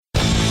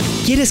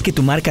¿Quieres que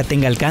tu marca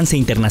tenga alcance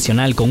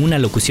internacional con una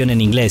locución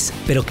en inglés,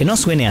 pero que no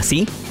suene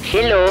así?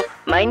 Hello,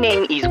 my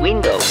name is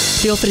Windows.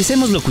 Te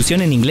ofrecemos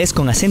locución en inglés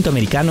con acento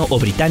americano o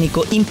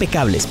británico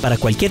impecables para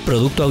cualquier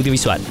producto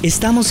audiovisual.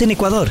 Estamos en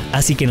Ecuador,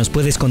 así que nos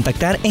puedes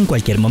contactar en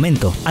cualquier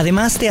momento.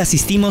 Además, te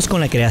asistimos con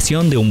la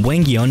creación de un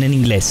buen guión en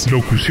inglés.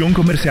 Locución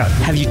comercial.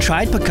 Have you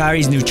tried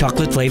Pocari's new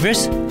chocolate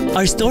flavors?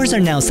 Our stores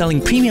are now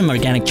selling premium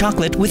organic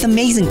chocolate with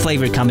amazing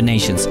flavor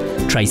combinations.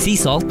 Try sea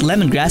salt,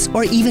 lemongrass,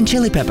 or even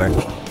chili pepper.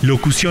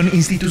 Locución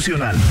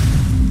institucional.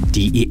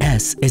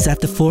 DES is at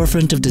the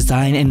forefront of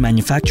design and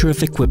manufacture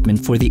of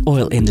equipment for the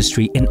oil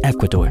industry in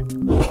Ecuador.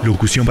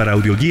 Locución para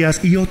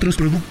audioguías y otros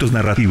productos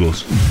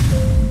narrativos.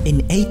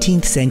 In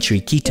 18th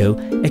century Quito,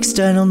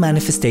 external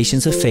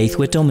manifestations of faith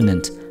were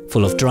dominant,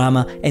 full of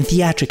drama and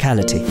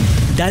theatricality.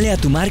 Dale a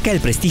tu marca el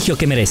prestigio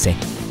que merece.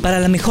 Para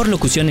la mejor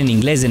locución en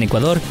inglés en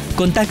Ecuador,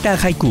 contacta a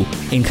Haiku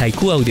en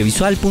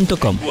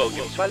haikuaudiovisual.com.